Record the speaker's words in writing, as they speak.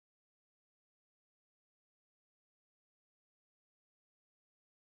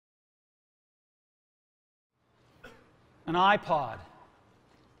an iPod,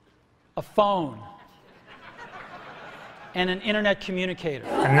 a phone, and an internet communicator.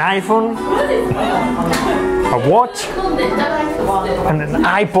 An iPhone, a watch, and an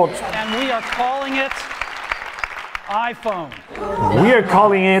iPod. And we are calling it iPhone. We are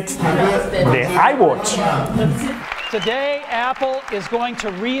calling it the iWatch. Today, Apple is going to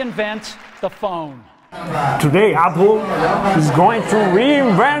reinvent the phone. Today, Apple is going to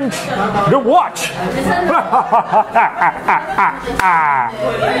reinvent the watch.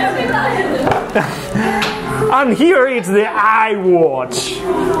 And here is the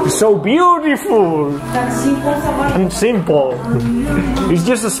iWatch. It's so beautiful and simple. It's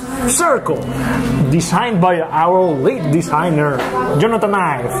just a circle designed by our lead designer, Jonathan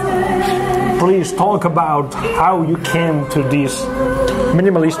Ive. Please talk about how you came to this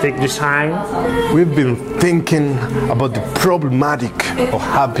minimalistic design. We've been thinking about the problematic of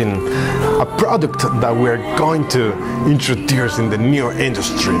having a product that we're going to introduce in the new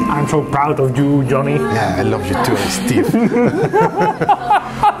industry. I'm so proud of you, Johnny. Yeah, I love you too, Steve.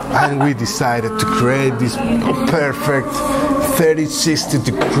 And we decided to create this perfect 30-60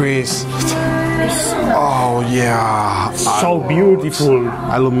 degrees. Oh yeah, So beautiful.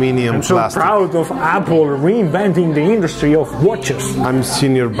 aluminium I'm so plastic. proud of Apple reinventing the industry of watches. I'm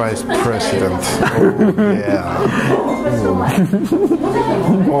senior vice president. Oh, yeah.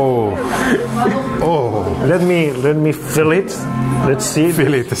 Oh. Oh. Let me feel it. Let's see.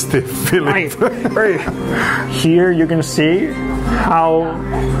 Feel it, Steve. Feel it. Here you can see how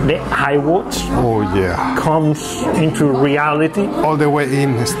the iWatch Oh yeah. comes into reality. All the way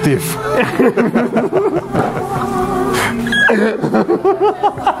in, Steve.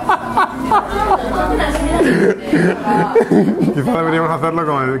 Quizá deberíamos hacerlo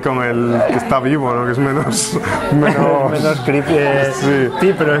con el que está vivo, ¿no? Que es menos Menos creepy.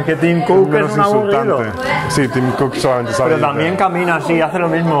 Sí. Pero es que Tim Cook es menos un aburrido. insultante. Sí, Tim Cook solamente sabe. Pero también camina así, hace lo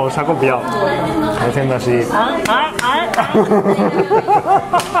mismo, se ha copiado. Haciendo así.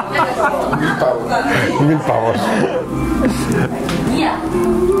 1000 pavos.